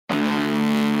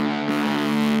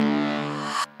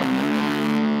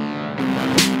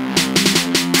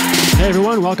Hey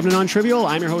everyone, welcome to NonTrivial.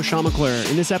 I'm your host, Sean McClure.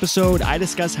 In this episode, I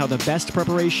discuss how the best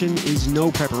preparation is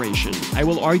no preparation. I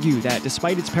will argue that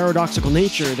despite its paradoxical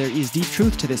nature, there is deep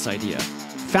truth to this idea,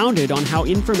 founded on how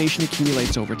information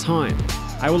accumulates over time.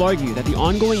 I will argue that the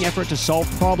ongoing effort to solve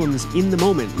problems in the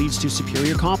moment leads to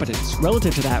superior competence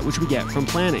relative to that which we get from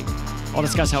planning. I'll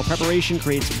discuss how preparation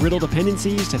creates brittle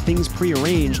dependencies to things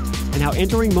prearranged, and how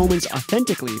entering moments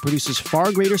authentically produces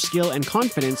far greater skill and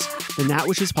confidence than that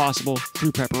which is possible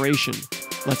through preparation.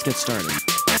 Let's get started.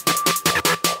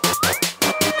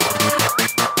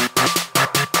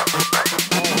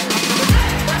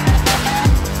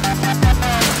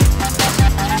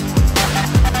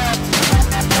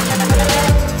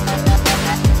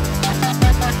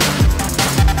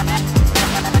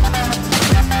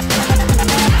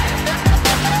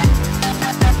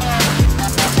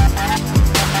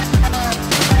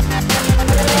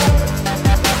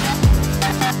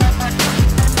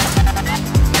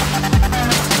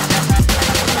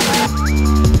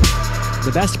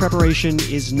 The best preparation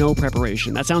is no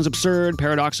preparation. That sounds absurd,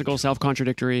 paradoxical,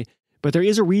 self-contradictory, but there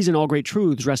is a reason all great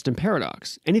truths rest in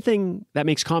paradox. Anything that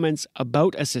makes comments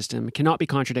about a system cannot be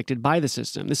contradicted by the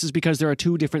system. This is because there are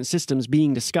two different systems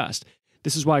being discussed.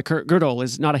 This is why Kurt Gödel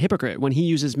is not a hypocrite when he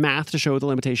uses math to show the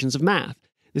limitations of math.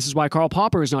 This is why Karl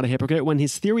Popper is not a hypocrite when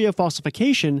his theory of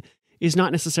falsification is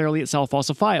not necessarily itself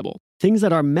falsifiable. Things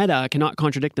that are meta cannot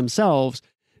contradict themselves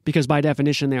because by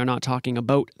definition they are not talking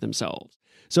about themselves.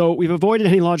 So we've avoided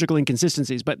any logical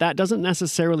inconsistencies, but that doesn't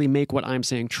necessarily make what I'm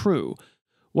saying true.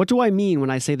 What do I mean when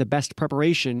I say the best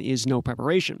preparation is no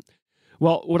preparation?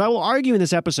 Well, what I will argue in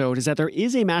this episode is that there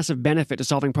is a massive benefit to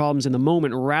solving problems in the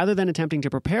moment rather than attempting to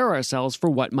prepare ourselves for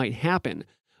what might happen.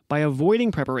 By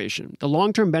avoiding preparation, the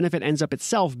long-term benefit ends up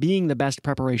itself being the best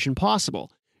preparation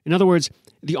possible. In other words,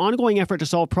 the ongoing effort to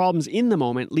solve problems in the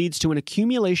moment leads to an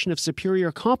accumulation of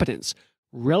superior competence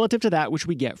relative to that which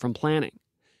we get from planning.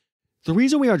 The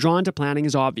reason we are drawn to planning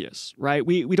is obvious, right?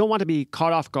 We don't want to be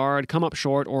caught off guard, come up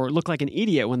short, or look like an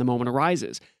idiot when the moment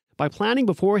arises. By planning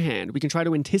beforehand, we can try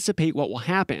to anticipate what will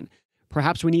happen.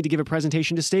 Perhaps we need to give a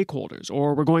presentation to stakeholders,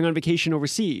 or we're going on vacation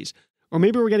overseas, or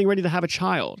maybe we're getting ready to have a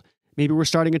child. Maybe we're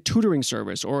starting a tutoring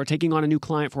service or taking on a new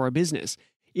client for our business.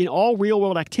 In all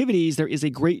real-world activities, there is a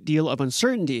great deal of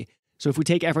uncertainty. So if we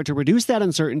take effort to reduce that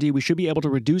uncertainty, we should be able to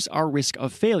reduce our risk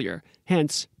of failure,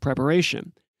 hence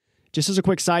preparation. Just as a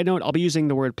quick side note, I'll be using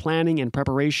the word planning and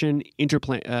preparation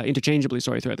interchangeably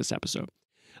throughout this episode.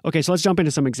 Okay, so let's jump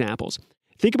into some examples.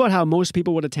 Think about how most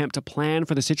people would attempt to plan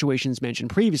for the situations mentioned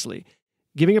previously.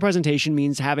 Giving a presentation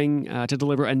means having to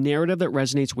deliver a narrative that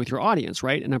resonates with your audience,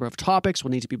 right? A number of topics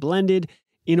will need to be blended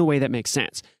in a way that makes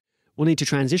sense. We'll need to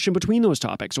transition between those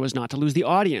topics so as not to lose the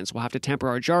audience. We'll have to temper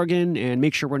our jargon and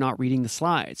make sure we're not reading the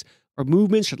slides. Our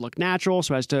movements should look natural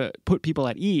so as to put people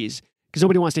at ease, because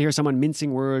nobody wants to hear someone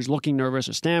mincing words, looking nervous,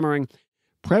 or stammering.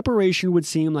 Preparation would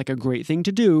seem like a great thing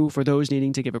to do for those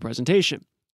needing to give a presentation.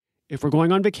 If we're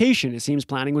going on vacation, it seems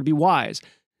planning would be wise.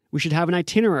 We should have an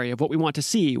itinerary of what we want to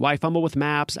see. Why fumble with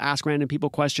maps, ask random people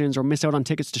questions, or miss out on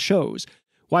tickets to shows?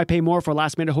 Why pay more for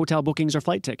last-minute hotel bookings or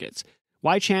flight tickets?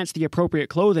 Why chance the appropriate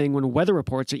clothing when weather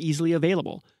reports are easily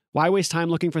available? Why waste time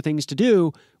looking for things to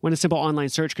do when a simple online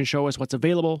search can show us what's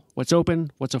available, what's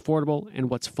open, what's affordable, and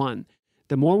what's fun?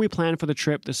 The more we plan for the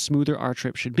trip, the smoother our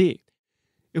trip should be.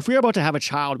 If we're about to have a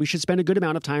child, we should spend a good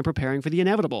amount of time preparing for the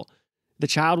inevitable. The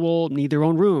child will need their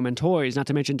own room and toys, not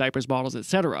to mention diapers, bottles,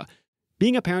 etc.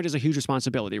 Being a parent is a huge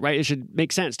responsibility, right? It should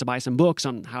make sense to buy some books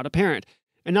on how to parent,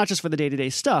 and not just for the day-to-day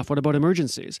stuff. What about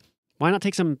emergencies? Why not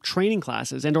take some training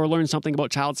classes and or learn something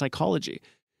about child psychology?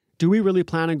 Do we really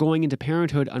plan on going into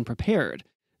parenthood unprepared?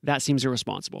 That seems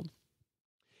irresponsible.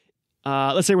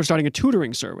 Let's say we're starting a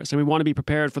tutoring service and we want to be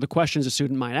prepared for the questions a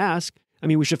student might ask.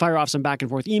 We should fire off some back and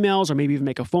forth emails or maybe even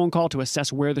make a phone call to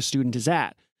assess where the student is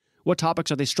at. What topics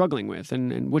are they struggling with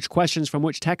and which questions from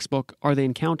which textbook are they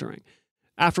encountering?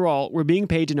 After all, we're being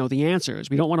paid to know the answers.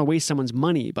 We don't want to waste someone's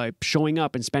money by showing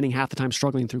up and spending half the time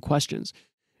struggling through questions.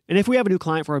 And if we have a new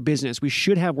client for our business, we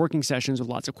should have working sessions with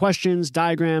lots of questions,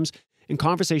 diagrams, and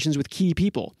conversations with key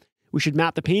people. We should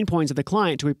map the pain points of the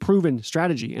client to a proven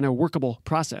strategy and a workable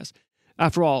process.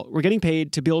 After all, we're getting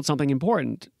paid to build something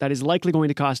important that is likely going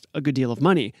to cost a good deal of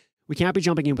money. We can't be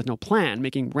jumping in with no plan,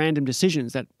 making random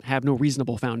decisions that have no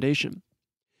reasonable foundation.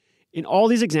 In all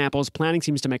these examples, planning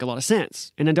seems to make a lot of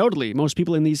sense, and undoubtedly, most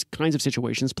people in these kinds of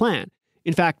situations plan.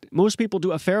 In fact, most people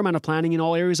do a fair amount of planning in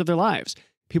all areas of their lives.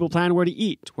 People plan where to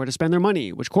eat, where to spend their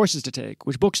money, which courses to take,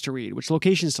 which books to read, which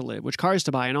locations to live, which cars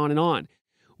to buy, and on and on.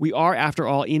 We are, after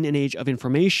all, in an age of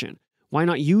information. Why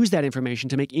not use that information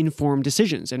to make informed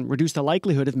decisions and reduce the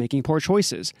likelihood of making poor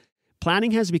choices?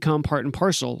 Planning has become part and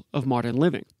parcel of modern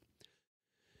living.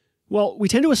 Well, we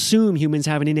tend to assume humans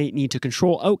have an innate need to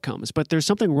control outcomes, but there's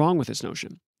something wrong with this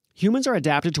notion. Humans are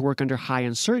adapted to work under high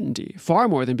uncertainty, far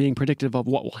more than being predictive of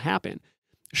what will happen.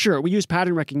 Sure, we use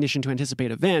pattern recognition to anticipate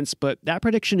events, but that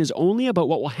prediction is only about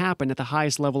what will happen at the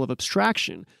highest level of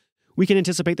abstraction. We can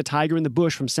anticipate the tiger in the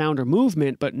bush from sound or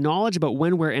movement, but knowledge about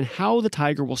when, where, and how the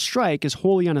tiger will strike is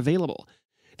wholly unavailable.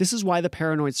 This is why the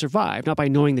paranoid survive, not by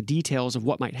knowing the details of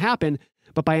what might happen,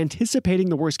 but by anticipating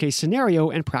the worst-case scenario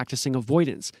and practicing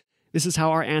avoidance. This is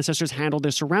how our ancestors handled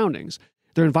their surroundings.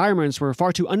 Their environments were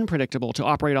far too unpredictable to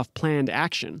operate off planned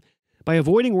action. By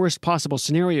avoiding worst possible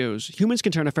scenarios, humans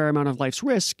can turn a fair amount of life's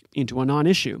risk into a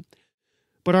non-issue.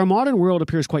 But our modern world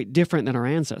appears quite different than our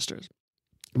ancestors.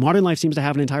 Modern life seems to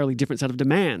have an entirely different set of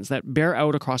demands that bear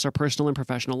out across our personal and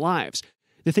professional lives.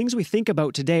 The things we think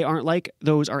about today aren't like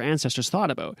those our ancestors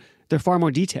thought about. They're far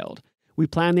more detailed. We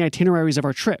plan the itineraries of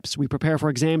our trips. We prepare for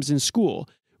exams in school.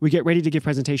 We get ready to give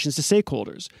presentations to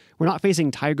stakeholders. We're not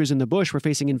facing tigers in the bush. We're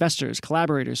facing investors,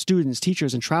 collaborators, students,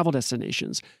 teachers, and travel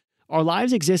destinations. Our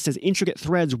lives exist as intricate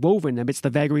threads woven amidst the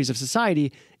vagaries of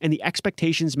society and the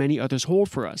expectations many others hold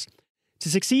for us. To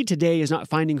succeed today is not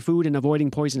finding food and avoiding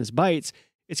poisonous bites.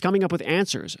 It's coming up with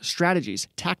answers, strategies,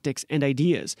 tactics, and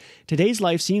ideas. Today's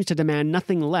life seems to demand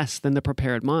nothing less than the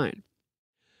prepared mind.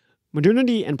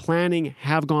 Modernity and planning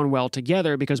have gone well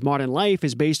together because modern life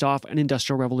is based off an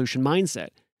Industrial Revolution mindset.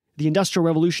 The Industrial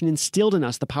Revolution instilled in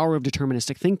us the power of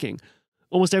deterministic thinking.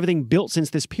 Almost everything built since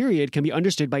this period can be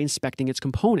understood by inspecting its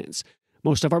components.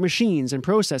 Most of our machines and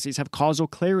processes have causal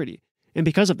clarity, and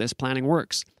because of this, planning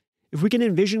works. If we can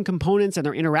envision components and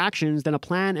their interactions, then a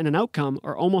plan and an outcome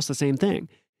are almost the same thing.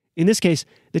 In this case,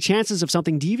 the chances of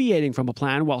something deviating from a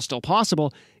plan, while still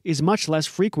possible, is much less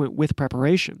frequent with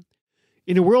preparation.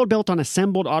 In a world built on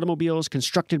assembled automobiles,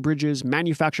 constructed bridges,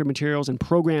 manufactured materials, and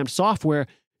programmed software,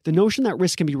 the notion that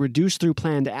risk can be reduced through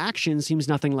planned action seems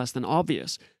nothing less than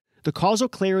obvious. The causal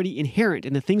clarity inherent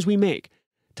in the things we make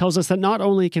tells us that not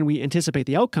only can we anticipate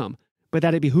the outcome, but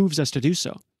that it behooves us to do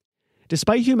so.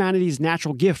 Despite humanity's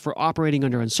natural gift for operating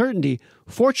under uncertainty,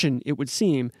 fortune, it would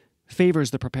seem,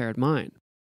 favors the prepared mind.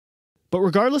 But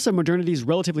regardless of modernity's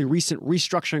relatively recent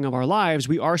restructuring of our lives,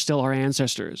 we are still our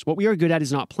ancestors. What we are good at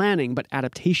is not planning, but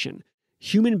adaptation.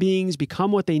 Human beings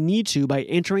become what they need to by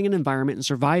entering an environment and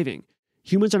surviving.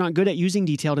 Humans are not good at using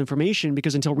detailed information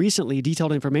because until recently,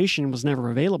 detailed information was never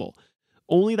available.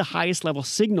 Only the highest level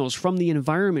signals from the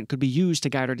environment could be used to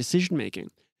guide our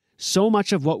decision-making. So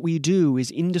much of what we do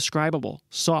is indescribable,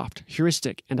 soft,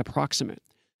 heuristic, and approximate.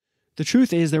 The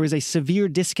truth is there is a severe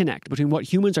disconnect between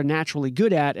what humans are naturally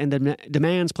good at and the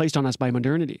demands placed on us by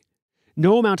modernity.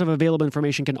 No amount of available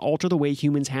information can alter the way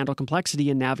humans handle complexity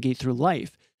and navigate through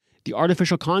life. The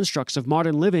artificial constructs of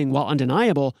modern living, while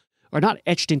undeniable, are not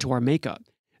etched into our makeup.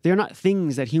 They are not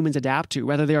things that humans adapt to.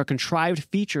 Rather, they are contrived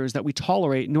features that we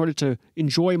tolerate in order to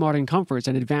enjoy modern comforts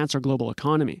and advance our global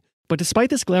economy. But despite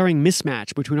this glaring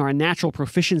mismatch between our natural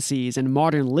proficiencies and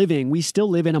modern living, we still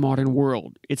live in a modern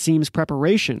world. It seems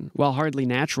preparation, while hardly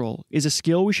natural, is a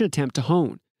skill we should attempt to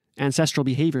hone, ancestral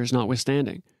behaviors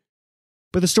notwithstanding.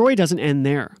 But the story doesn't end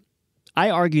there. I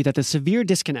argue that the severe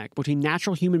disconnect between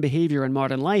natural human behavior and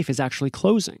modern life is actually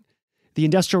closing. The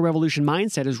Industrial Revolution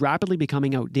mindset is rapidly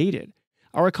becoming outdated.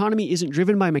 Our economy isn't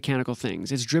driven by mechanical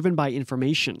things, it's driven by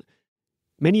information.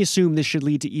 Many assume this should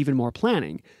lead to even more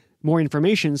planning. More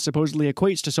information supposedly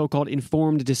equates to so-called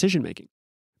informed decision-making.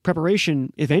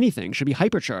 Preparation, if anything, should be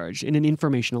hypercharged in an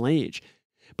informational age.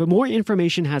 But more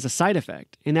information has a side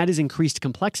effect, and that is increased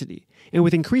complexity. And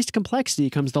with increased complexity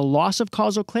comes the loss of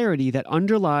causal clarity that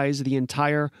underlies the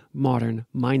entire modern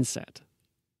mindset.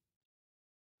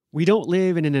 We don't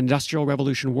live in an industrial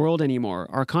revolution world anymore.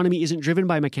 Our economy isn't driven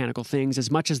by mechanical things as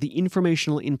much as the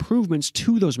informational improvements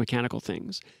to those mechanical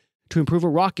things. To improve a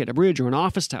rocket, a bridge, or an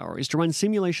office tower is to run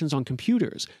simulations on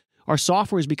computers. Our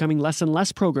software is becoming less and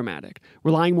less programmatic,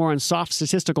 relying more on soft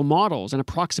statistical models and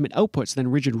approximate outputs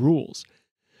than rigid rules.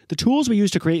 The tools we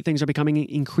use to create things are becoming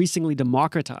increasingly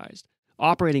democratized,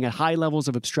 operating at high levels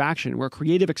of abstraction where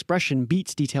creative expression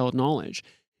beats detailed knowledge.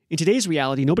 In today's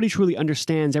reality, nobody truly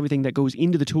understands everything that goes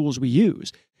into the tools we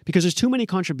use because there's too many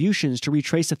contributions to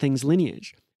retrace a thing's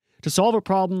lineage. To solve a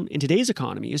problem in today's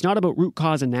economy is not about root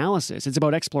cause analysis, it's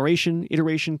about exploration,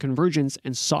 iteration, convergence,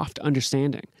 and soft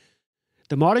understanding.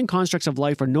 The modern constructs of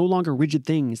life are no longer rigid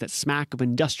things that smack of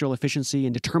industrial efficiency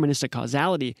and deterministic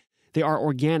causality. They are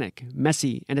organic,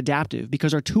 messy, and adaptive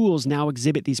because our tools now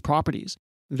exhibit these properties.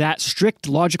 That strict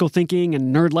logical thinking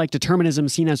and nerd-like determinism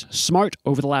seen as smart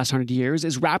over the last 100 years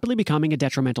is rapidly becoming a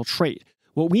detrimental trait.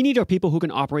 What we need are people who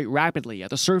can operate rapidly at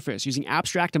the surface using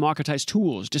abstract democratized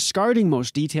tools, discarding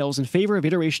most details in favor of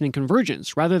iteration and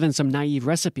convergence rather than some naive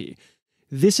recipe.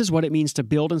 This is what it means to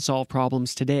build and solve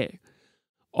problems today.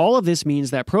 All of this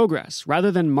means that progress, rather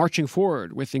than marching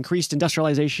forward with increased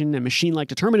industrialization and machine-like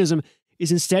determinism,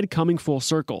 is instead coming full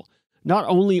circle. Not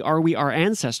only are we our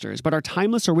ancestors, but our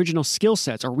timeless original skill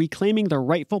sets are reclaiming their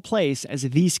rightful place as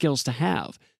the skills to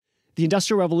have. The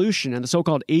Industrial Revolution and the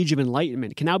so-called Age of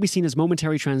Enlightenment can now be seen as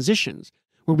momentary transitions,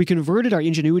 where we converted our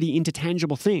ingenuity into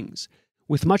tangible things.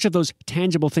 With much of those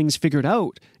tangible things figured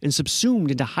out and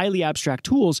subsumed into highly abstract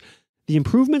tools, the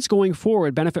improvements going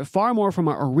forward benefit far more from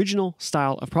our original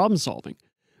style of problem solving.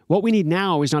 What we need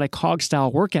now is not a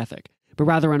cog-style work ethic, but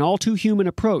rather an all-too-human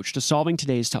approach to solving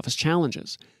today's toughest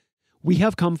challenges. We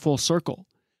have come full circle.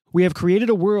 We have created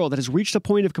a world that has reached a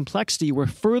point of complexity where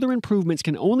further improvements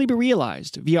can only be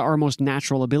realized via our most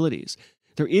natural abilities.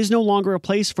 There is no longer a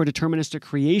place for deterministic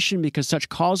creation because such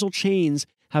causal chains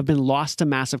have been lost to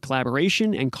massive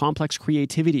collaboration and complex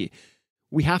creativity.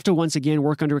 We have to once again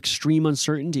work under extreme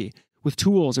uncertainty, with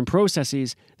tools and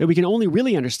processes that we can only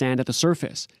really understand at the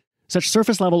surface. Such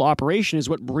surface-level operation is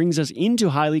what brings us into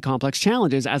highly complex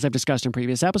challenges, as I've discussed in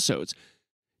previous episodes.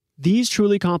 These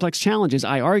truly complex challenges,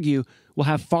 I argue, will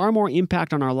have far more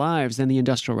impact on our lives than the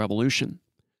Industrial Revolution.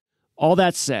 All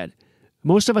that said,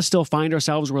 most of us still find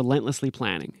ourselves relentlessly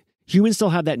planning. Humans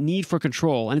still have that need for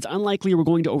control, and it's unlikely we're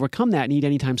going to overcome that need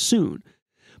anytime soon.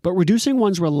 But reducing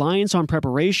one's reliance on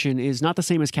preparation is not the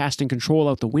same as casting control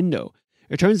out the window.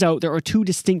 It turns out there are two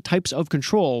distinct types of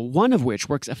control, one of which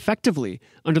works effectively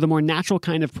under the more natural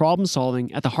kind of problem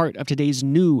solving at the heart of today's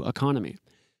new economy.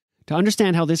 To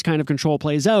understand how this kind of control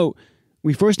plays out,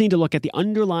 we first need to look at the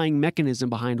underlying mechanism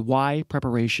behind why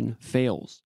preparation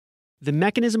fails. The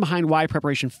mechanism behind why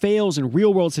preparation fails in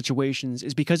real-world situations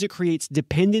is because it creates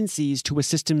dependencies to a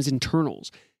system's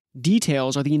internals.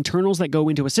 Details are the internals that go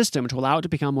into a system to allow it to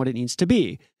become what it needs to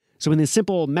be. So in the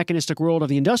simple mechanistic world of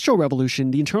the Industrial Revolution,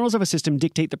 the internals of a system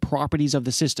dictate the properties of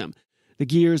the system. The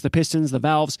gears, the pistons, the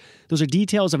valves, those are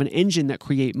details of an engine that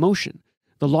create motion.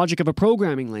 The logic of a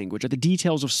programming language are the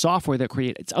details of software that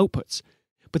create its outputs.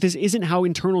 But this isn't how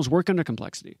internals work under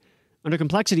complexity. Under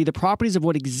complexity, the properties of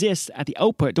what exists at the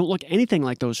output don't look anything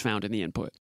like those found in the input.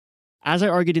 As I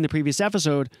argued in the previous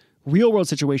episode, real-world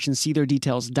situations see their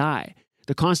details die.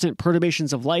 The constant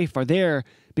perturbations of life are there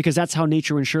because that's how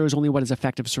nature ensures only what is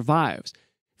effective survives.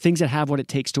 Things that have what it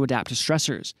takes to adapt to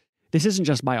stressors. This isn't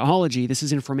just biology, this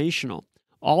is informational.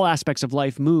 All aspects of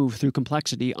life move through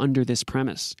complexity under this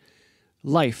premise.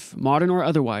 Life, modern or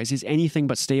otherwise, is anything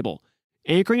but stable.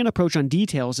 Anchoring an approach on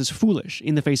details is foolish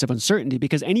in the face of uncertainty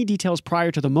because any details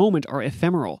prior to the moment are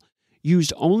ephemeral,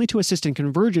 used only to assist in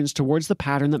convergence towards the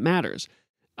pattern that matters,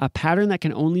 a pattern that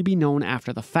can only be known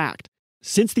after the fact.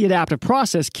 Since the adaptive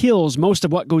process kills most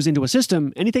of what goes into a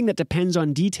system, anything that depends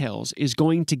on details is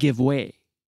going to give way.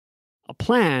 A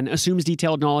plan assumes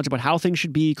detailed knowledge about how things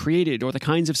should be created or the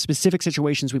kinds of specific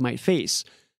situations we might face.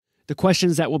 The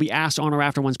questions that will be asked on or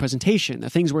after one's presentation, the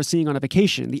things we're seeing on a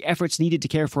vacation, the efforts needed to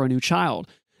care for a new child,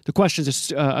 the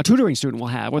questions a tutoring student will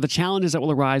have, or the challenges that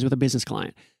will arise with a business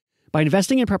client. By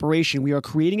investing in preparation, we are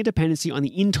creating a dependency on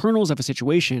the internals of a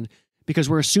situation because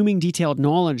we're assuming detailed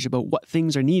knowledge about what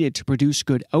things are needed to produce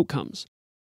good outcomes.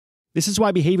 This is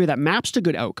why behavior that maps to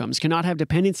good outcomes cannot have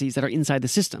dependencies that are inside the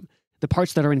system, the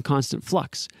parts that are in constant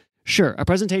flux. Sure, a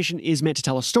presentation is meant to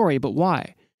tell a story, but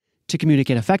why? To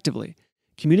communicate effectively.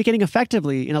 Communicating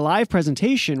effectively in a live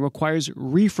presentation requires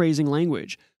rephrasing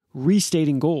language,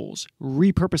 restating goals,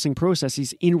 repurposing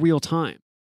processes in real time.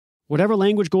 Whatever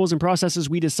language goals and processes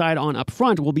we decide on up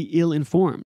front will be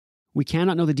ill-informed. We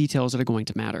cannot know the details that are going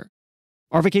to matter.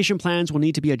 Our vacation plans will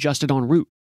need to be adjusted en route.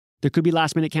 There could be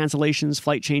last-minute cancellations,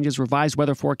 flight changes, revised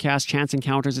weather forecasts, chance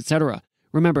encounters, etc.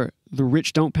 Remember, the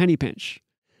rich don't penny pinch.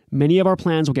 Many of our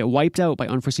plans will get wiped out by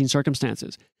unforeseen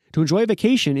circumstances. To enjoy a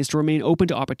vacation is to remain open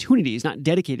to opportunities, not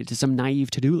dedicated to some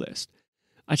naive to-do list.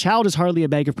 A child is hardly a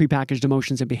bag of prepackaged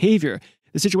emotions and behavior.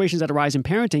 The situations that arise in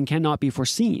parenting cannot be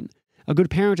foreseen. A good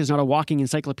parent is not a walking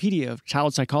encyclopedia of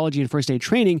child psychology and first aid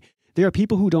training. They are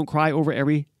people who don't cry over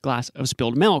every glass of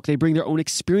spilled milk. They bring their own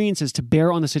experiences to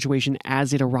bear on the situation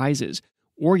as it arises,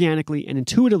 organically and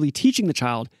intuitively teaching the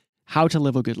child how to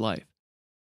live a good life.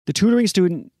 The tutoring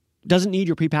student doesn't need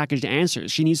your prepackaged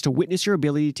answers. She needs to witness your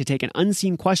ability to take an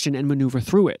unseen question and maneuver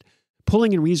through it,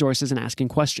 pulling in resources and asking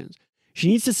questions. She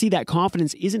needs to see that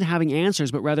confidence isn't having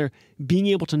answers, but rather being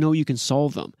able to know you can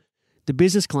solve them. The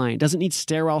business client doesn't need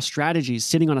sterile strategies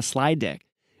sitting on a slide deck.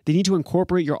 They need to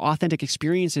incorporate your authentic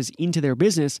experiences into their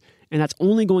business, and that's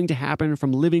only going to happen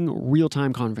from living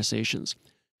real-time conversations.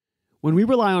 When we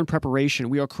rely on preparation,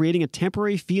 we are creating a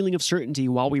temporary feeling of certainty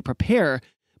while we prepare,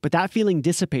 but that feeling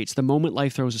dissipates the moment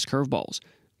life throws us curveballs,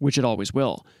 which it always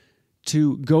will.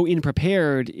 To go in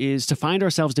prepared is to find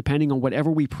ourselves depending on whatever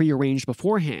we prearranged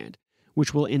beforehand,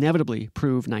 which will inevitably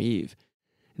prove naive.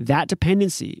 That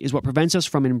dependency is what prevents us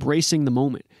from embracing the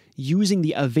moment, using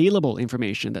the available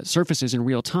information that surfaces in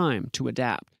real time to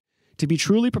adapt. To be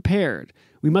truly prepared,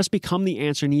 we must become the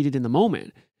answer needed in the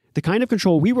moment. The kind of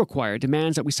control we require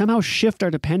demands that we somehow shift our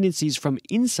dependencies from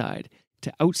inside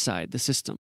to outside the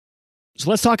system. So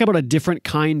let's talk about a different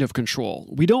kind of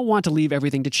control. We don't want to leave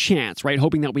everything to chance, right?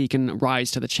 Hoping that we can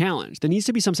rise to the challenge. There needs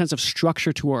to be some sense of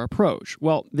structure to our approach.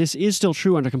 Well, this is still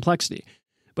true under complexity.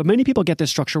 But many people get this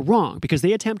structure wrong because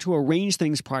they attempt to arrange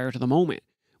things prior to the moment.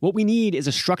 What we need is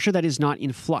a structure that is not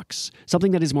in flux,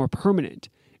 something that is more permanent.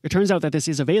 It turns out that this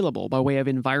is available by way of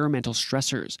environmental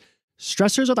stressors.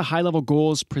 Stressors are the high-level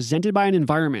goals presented by an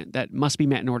environment that must be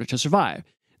met in order to survive.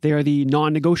 They are the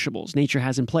non-negotiables nature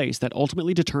has in place that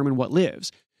ultimately determine what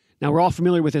lives. Now, we're all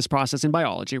familiar with this process in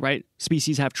biology, right?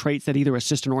 Species have traits that either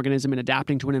assist an organism in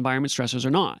adapting to an environment stressors or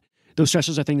not. Those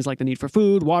stressors are things like the need for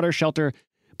food, water, shelter.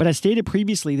 But as stated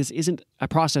previously, this isn't a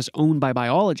process owned by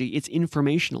biology. It's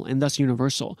informational and thus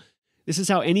universal. This is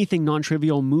how anything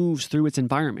non-trivial moves through its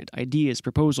environment. Ideas,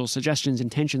 proposals, suggestions,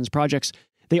 intentions, projects,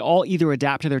 they all either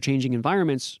adapt to their changing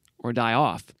environments or die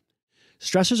off.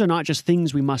 Stressors are not just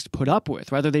things we must put up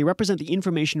with. Rather, they represent the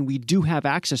information we do have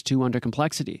access to under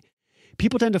complexity.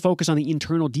 People tend to focus on the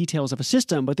internal details of a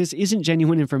system, but this isn't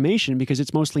genuine information because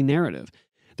it's mostly narrative.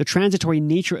 The transitory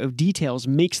nature of details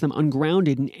makes them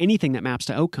ungrounded in anything that maps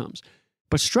to outcomes.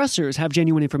 But stressors have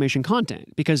genuine information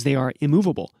content because they are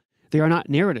immovable. They are not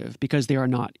narrative because they are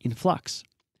not in flux.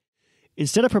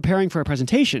 Instead of preparing for a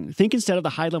presentation, think instead of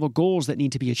the high-level goals that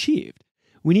need to be achieved.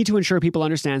 We need to ensure people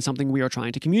understand something we are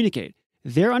trying to communicate.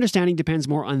 Their understanding depends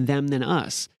more on them than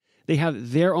us. They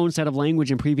have their own set of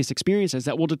language and previous experiences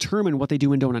that will determine what they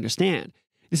do and don't understand.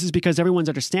 This is because everyone's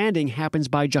understanding happens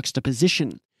by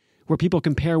juxtaposition, where people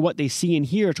compare what they see and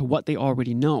hear to what they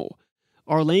already know.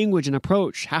 Our language and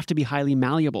approach have to be highly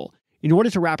malleable in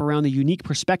order to wrap around the unique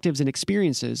perspectives and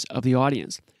experiences of the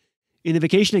audience. In the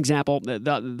vacation example,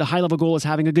 the high-level goal is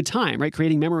having a good time, right?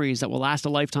 Creating memories that will last a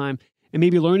lifetime and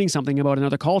maybe learning something about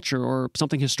another culture or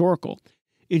something historical.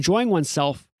 Enjoying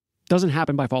oneself doesn't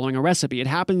happen by following a recipe. It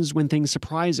happens when things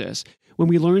surprise us, when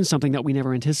we learn something that we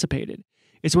never anticipated.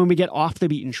 It's when we get off the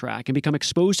beaten track and become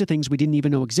exposed to things we didn't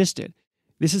even know existed.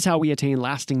 This is how we attain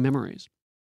lasting memories.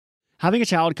 Having a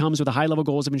child comes with the high-level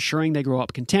goals of ensuring they grow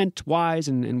up content, wise,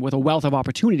 and with a wealth of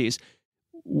opportunities.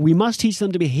 We must teach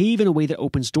them to behave in a way that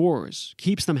opens doors,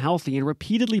 keeps them healthy, and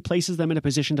repeatedly places them in a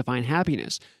position to find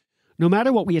happiness. No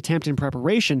matter what we attempt in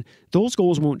preparation, those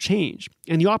goals won't change,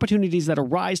 and the opportunities that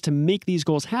arise to make these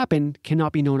goals happen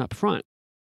cannot be known up front.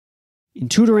 In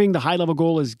tutoring, the high-level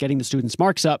goal is getting the students'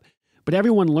 marks up, but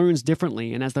everyone learns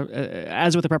differently, and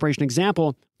as with the preparation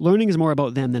example, learning is more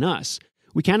about them than us.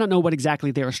 We cannot know what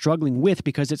exactly they are struggling with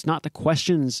because it's not the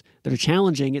questions that are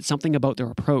challenging, it's something about their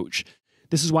approach.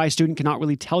 This is why a student cannot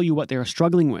really tell you what they are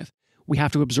struggling with. We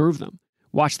have to observe them,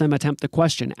 watch them attempt the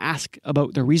question, ask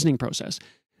about their reasoning process.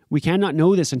 We cannot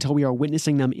know this until we are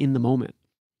witnessing them in the moment.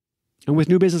 And with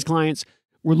new business clients,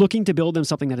 we're looking to build them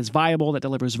something that is viable, that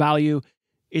delivers value.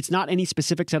 It's not any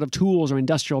specific set of tools or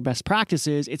industrial best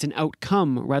practices. It's an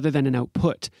outcome rather than an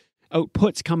output.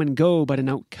 Outputs come and go, but an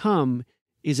outcome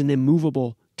is an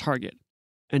immovable target.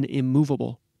 An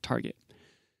immovable target.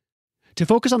 To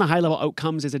focus on the high-level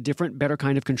outcomes is a different, better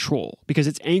kind of control because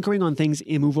it's anchoring on things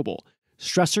immovable.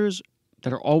 Stressors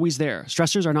that are always there.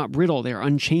 Stressors are not brittle, they are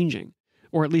unchanging,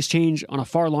 or at least change on a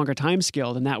far longer time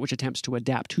scale than that which attempts to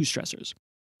adapt to stressors.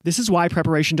 This is why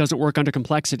preparation doesn't work under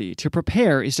complexity. To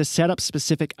prepare is to set up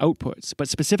specific outputs, but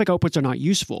specific outputs are not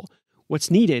useful. What's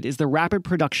needed is the rapid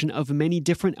production of many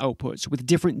different outputs with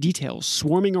different details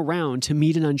swarming around to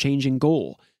meet an unchanging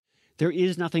goal. There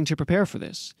is nothing to prepare for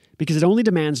this, because it only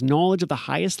demands knowledge of the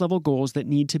highest level goals that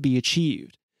need to be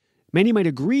achieved. Many might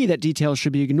agree that details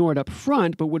should be ignored up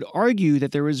front, but would argue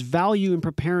that there is value in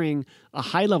preparing a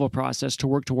high-level process to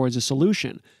work towards a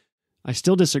solution. I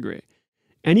still disagree.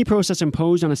 Any process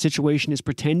imposed on a situation is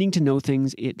pretending to know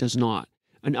things it does not.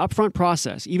 An upfront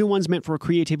process, even ones meant for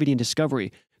creativity and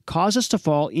discovery, cause us to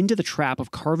fall into the trap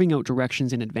of carving out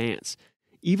directions in advance.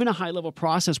 Even a high-level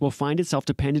process will find itself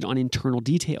dependent on internal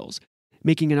details,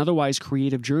 making an otherwise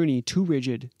creative journey too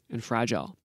rigid and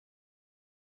fragile.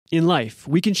 In life,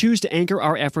 we can choose to anchor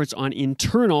our efforts on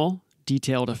internal,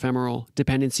 detailed ephemeral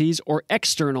dependencies or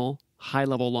external,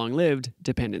 high-level long-lived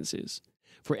dependencies.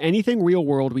 For anything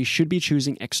real-world, we should be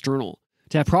choosing external.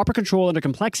 To have proper control under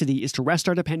complexity is to rest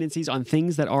our dependencies on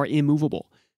things that are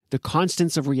immovable, the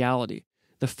constants of reality,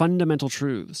 the fundamental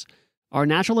truths. Our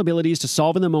natural abilities to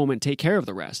solve in the moment take care of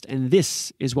the rest, and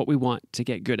this is what we want to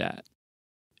get good at.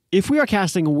 If we are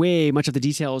casting away much of the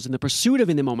details in the pursuit of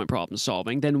in-the-moment problem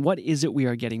solving, then what is it we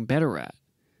are getting better at?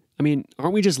 I mean,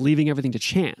 aren't we just leaving everything to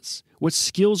chance? What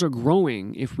skills are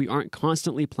growing if we aren't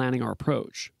constantly planning our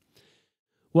approach?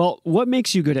 Well, what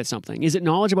makes you good at something? Is it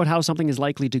knowledge about how something is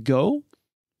likely to go?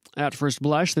 At first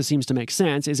blush, this seems to make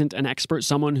sense. Isn't an expert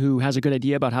someone who has a good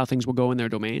idea about how things will go in their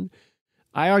domain?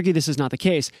 I argue this is not the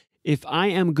case. If I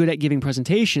am good at giving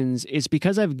presentations, it's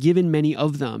because I've given many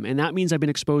of them, and that means I've been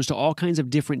exposed to all kinds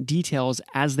of different details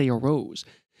as they arose.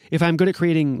 If I'm good at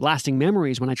creating lasting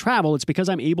memories when I travel, it's because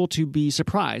I'm able to be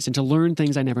surprised and to learn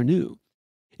things I never knew.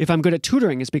 If I'm good at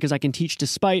tutoring, it's because I can teach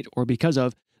despite, or because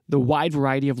of, the wide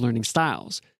variety of learning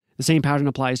styles. The same pattern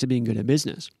applies to being good at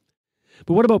business.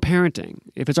 But what about parenting?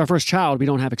 If it's our first child, we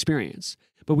don't have experience.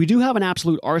 But we do have an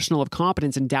absolute arsenal of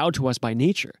competence endowed to us by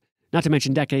nature, not to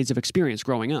mention decades of experience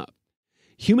growing up.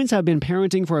 Humans have been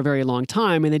parenting for a very long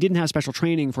time, and they didn't have special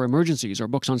training for emergencies or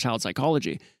books on child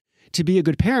psychology. To be a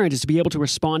good parent is to be able to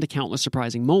respond to countless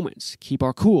surprising moments, keep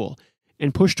our cool,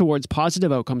 and push towards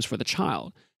positive outcomes for the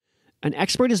child. An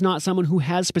expert is not someone who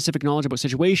has specific knowledge about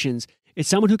situations, it's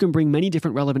someone who can bring many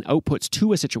different relevant outputs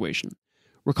to a situation.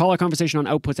 Recall our conversation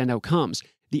on outputs and outcomes.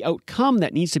 The outcome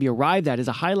that needs to be arrived at is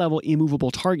a high-level, immovable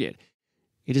target.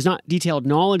 It is not detailed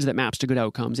knowledge that maps to good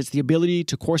outcomes, it's the ability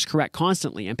to course-correct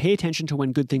constantly and pay attention to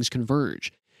when good things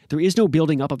converge. There is no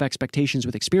building up of expectations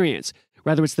with experience.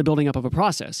 Rather, it's the building up of a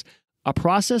process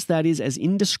that is as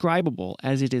indescribable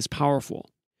as it is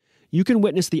powerful. You can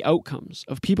witness the outcomes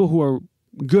of people who are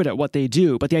good at what they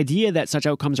do, but the idea that such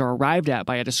outcomes are arrived at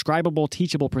by a describable,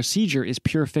 teachable procedure is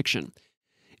pure fiction.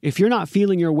 If you're not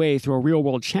feeling your way through a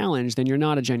real-world challenge, then you're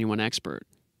not a genuine expert.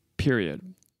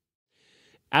 Period.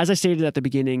 As I stated at the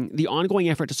beginning, the ongoing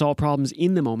effort to solve problems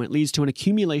in the moment leads to an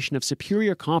accumulation of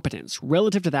superior competence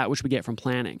relative to that which we get from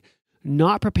planning.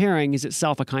 Not preparing is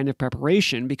itself a kind of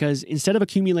preparation because instead of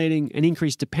accumulating an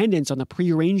increased dependence on the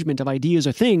prearrangement of ideas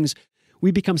or things,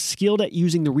 we become skilled at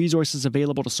using the resources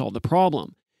available to solve the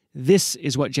problem. This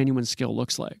is what genuine skill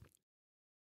looks like.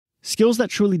 Skills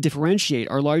that truly differentiate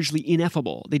are largely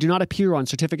ineffable. They do not appear on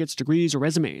certificates, degrees, or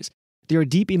resumes. They are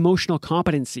deep emotional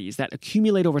competencies that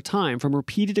accumulate over time from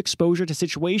repeated exposure to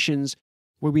situations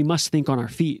where we must think on our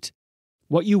feet.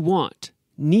 What you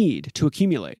need to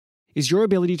accumulate, is your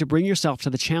ability to bring yourself to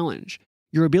the challenge,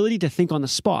 your ability to think on the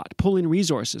spot, pull in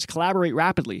resources, collaborate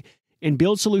rapidly, and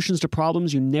build solutions to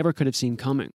problems you never could have seen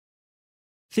coming.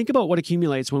 Think about what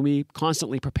accumulates when we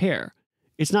constantly prepare.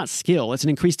 It's not skill, it's an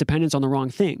increased dependence on the wrong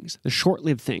things, the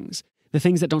short-lived things, the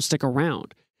things that don't stick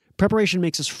around. Preparation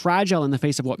makes us fragile in the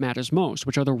face of what matters most,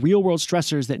 which are the real-world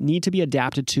stressors that need to be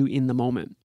adapted to in the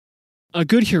moment. A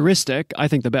good heuristic, I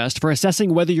think the best, for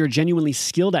assessing whether you're genuinely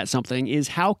skilled at something is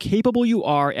how capable you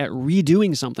are at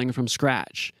redoing something from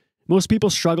scratch. Most people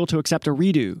struggle to accept a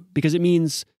redo because it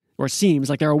means, or it seems,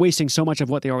 like they're wasting so much of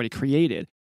what they already created.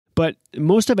 But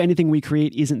most of anything we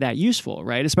create isn't that useful,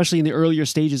 right? Especially in the earlier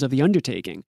stages of the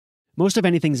undertaking. Most of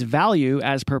anything's value,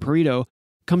 as per Pareto,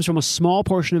 comes from a small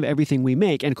portion of everything we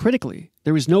make, and critically,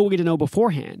 there is no way to know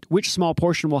beforehand which small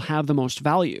portion will have the most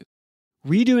value.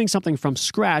 Redoing something from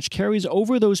scratch carries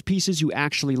over those pieces you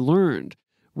actually learned,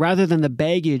 rather than the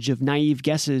baggage of naive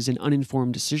guesses and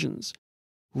uninformed decisions.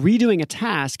 Redoing a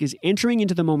task is entering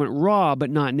into the moment raw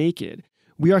but not naked.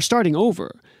 We are starting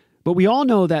over, but we all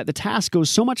know that the task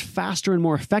goes so much faster and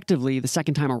more effectively the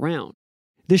second time around.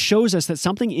 This shows us that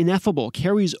something ineffable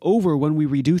carries over when we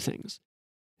redo things.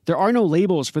 There are no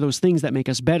labels for those things that make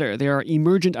us better. They are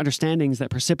emergent understandings that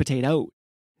precipitate out.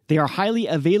 They are highly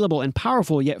available and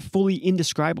powerful, yet fully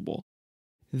indescribable.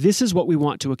 This is what we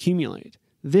want to accumulate.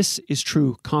 This is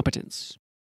true competence.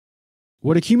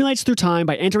 What accumulates through time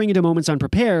by entering into moments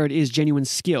unprepared is genuine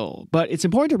skill, but it's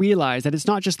important to realize that it's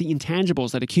not just the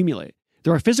intangibles that accumulate.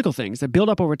 There are physical things that build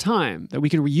up over time that we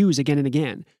can reuse again and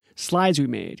again. Slides we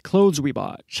made, clothes we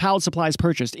bought, child supplies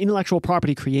purchased, intellectual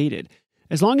property created.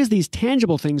 As long as these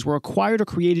tangible things were acquired or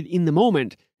created in the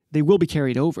moment, they will be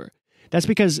carried over. That's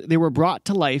because they were brought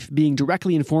to life being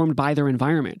directly informed by their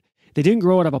environment. They didn't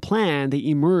grow out of a plan, they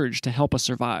emerged to help us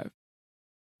survive.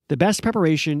 The best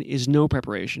preparation is no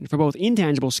preparation for both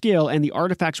intangible skill and the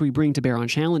artifacts we bring to bear on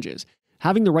challenges.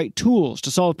 Having the right tools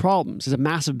to solve problems is a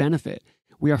massive benefit.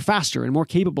 We are faster and more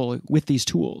capable with these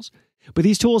tools. But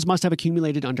these tools must have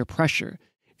accumulated under pressure.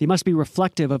 They must be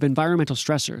reflective of environmental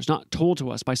stressors, not told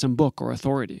to us by some book or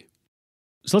authority.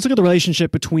 So let's look at the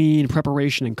relationship between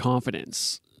preparation and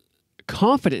confidence.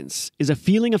 Confidence is a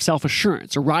feeling of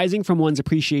self-assurance arising from one's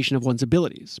appreciation of one's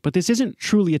abilities, but this isn't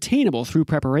truly attainable through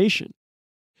preparation.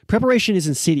 Preparation is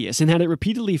insidious in that it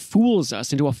repeatedly fools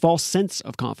us into a false sense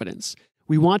of confidence.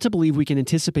 We want to believe we can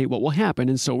anticipate what will happen,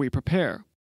 and so we prepare.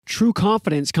 True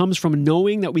confidence comes from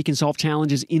knowing that we can solve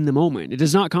challenges in the moment. It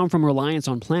does not come from reliance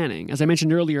on planning. As I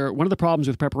mentioned earlier, one of the problems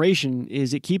with preparation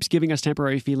is it keeps giving us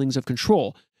temporary feelings of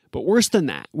control. But worse than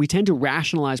that, we tend to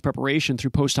rationalize preparation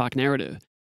through post-hoc narrative.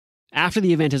 After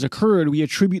the event has occurred, we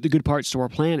attribute the good parts to our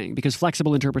planning, because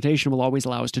flexible interpretation will always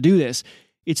allow us to do this.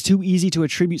 It's too easy to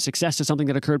attribute success to something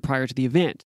that occurred prior to the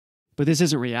event. But this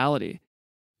isn't reality.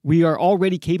 We are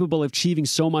already capable of achieving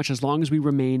so much as long as we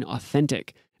remain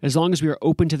authentic, as long as we are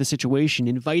open to the situation,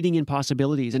 inviting in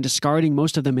possibilities, and discarding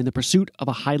most of them in the pursuit of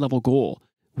a high-level goal.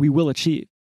 We will achieve.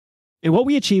 And what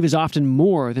we achieve is often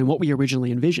more than what we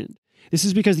originally envisioned. This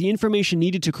is because the information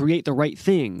needed to create the right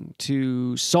thing,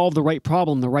 to solve the right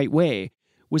problem the right way,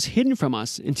 was hidden from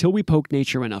us until we poked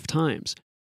nature enough times.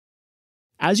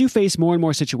 As you face more and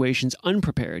more situations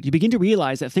unprepared, you begin to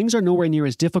realize that things are nowhere near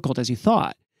as difficult as you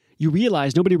thought. You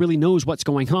realize nobody really knows what's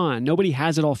going on, nobody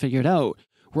has it all figured out.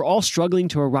 We're all struggling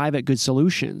to arrive at good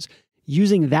solutions.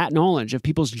 Using that knowledge of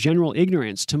people's general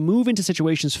ignorance to move into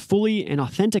situations fully and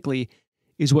authentically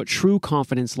is what true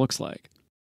confidence looks like.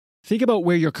 Think about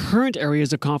where your current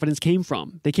areas of confidence came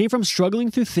from. They came from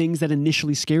struggling through things that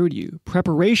initially scared you.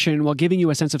 Preparation, while giving you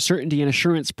a sense of certainty and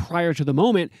assurance prior to the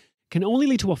moment, can only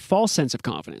lead to a false sense of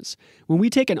confidence. When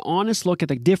we take an honest look at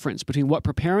the difference between what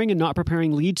preparing and not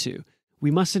preparing lead to,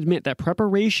 we must admit that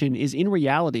preparation is in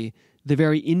reality the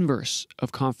very inverse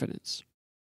of confidence.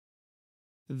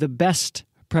 The best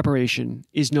preparation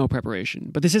is no preparation,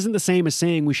 but this isn't the same as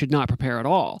saying we should not prepare at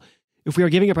all. If we are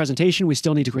giving a presentation, we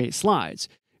still need to create slides.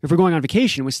 If we're going on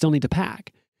vacation, we still need to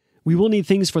pack. We will need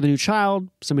things for the new child,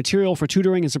 some material for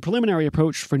tutoring, and some preliminary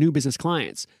approach for new business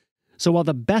clients. So while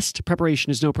the best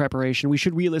preparation is no preparation, we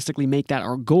should realistically make that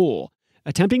our goal,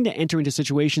 attempting to enter into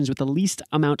situations with the least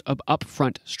amount of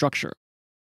upfront structure.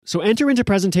 So enter into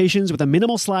presentations with the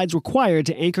minimal slides required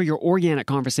to anchor your organic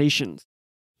conversations.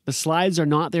 The slides are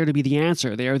not there to be the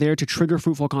answer. They are there to trigger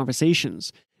fruitful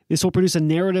conversations. This will produce a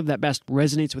narrative that best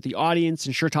resonates with the audience,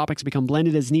 ensure topics become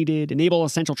blended as needed, enable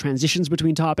essential transitions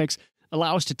between topics,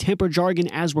 allow us to temper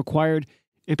jargon as required,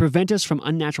 and prevent us from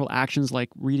unnatural actions like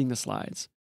reading the slides.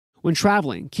 When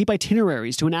traveling, keep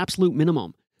itineraries to an absolute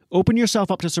minimum. Open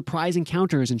yourself up to surprise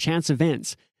encounters and chance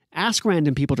events. Ask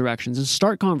random people directions and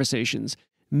start conversations.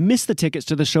 Miss the tickets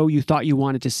to the show you thought you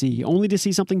wanted to see, only to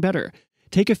see something better.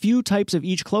 Take a few types of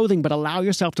each clothing, but allow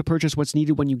yourself to purchase what's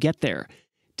needed when you get there.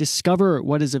 Discover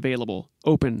what is available,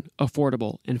 open,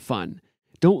 affordable, and fun.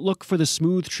 Don't look for the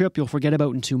smooth trip you'll forget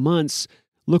about in 2 months.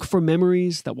 Look for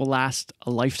memories that will last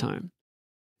a lifetime.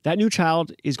 That new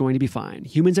child is going to be fine.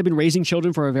 Humans have been raising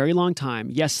children for a very long time.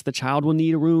 Yes, the child will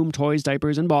need a room, toys,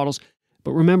 diapers, and bottles.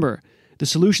 But remember, the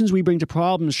solutions we bring to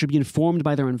problems should be informed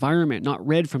by their environment, not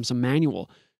read from some manual.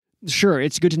 Sure,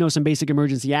 it's good to know some basic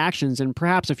emergency actions and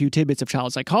perhaps a few tidbits of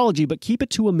child psychology, but keep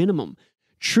it to a minimum.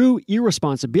 True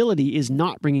irresponsibility is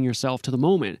not bringing yourself to the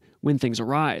moment when things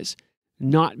arise,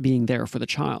 not being there for the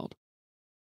child.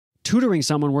 Tutoring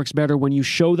someone works better when you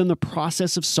show them the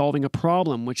process of solving a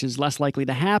problem, which is less likely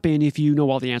to happen if you know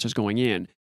all the answers going in.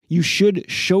 You should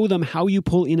show them how you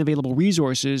pull in available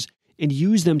resources and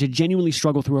use them to genuinely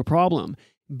struggle through a problem.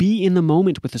 Be in the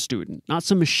moment with the student, not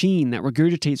some machine that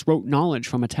regurgitates rote knowledge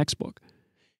from a textbook.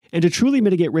 And to truly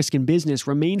mitigate risk in business,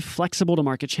 remain flexible to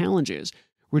market challenges.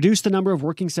 Reduce the number of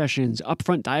working sessions,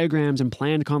 upfront diagrams and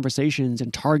planned conversations,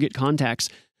 and target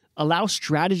contexts. Allow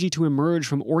strategy to emerge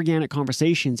from organic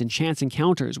conversations and chance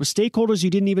encounters with stakeholders you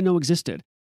didn't even know existed.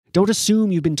 Don't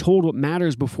assume you've been told what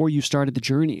matters before you started the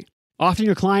journey. Often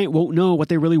your client won't know what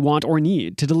they really want or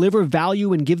need. To deliver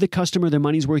value and give the customer their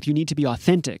money's worth, you need to be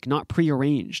authentic, not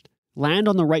prearranged. Land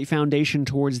on the right foundation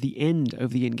towards the end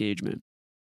of the engagement.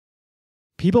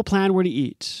 People plan where to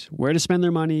eat, where to spend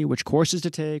their money, which courses to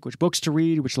take, which books to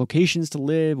read, which locations to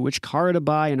live, which car to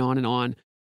buy, and on and on.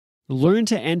 Learn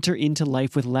to enter into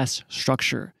life with less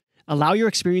structure. Allow your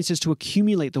experiences to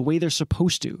accumulate the way they're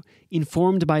supposed to,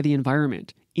 informed by the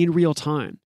environment, in real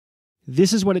time.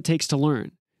 This is what it takes to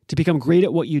learn, to become great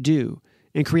at what you do,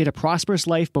 and create a prosperous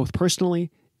life both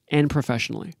personally and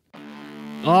professionally.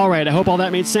 All right, I hope all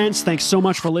that made sense. Thanks so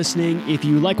much for listening. If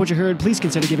you like what you heard, please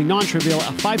consider giving NonTrivial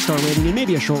a 5-star rating and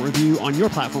maybe a short review on your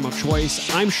platform of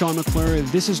choice. I'm Sean McClure.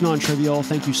 This is NonTrivial.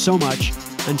 Thank you so much.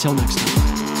 Until next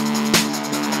time.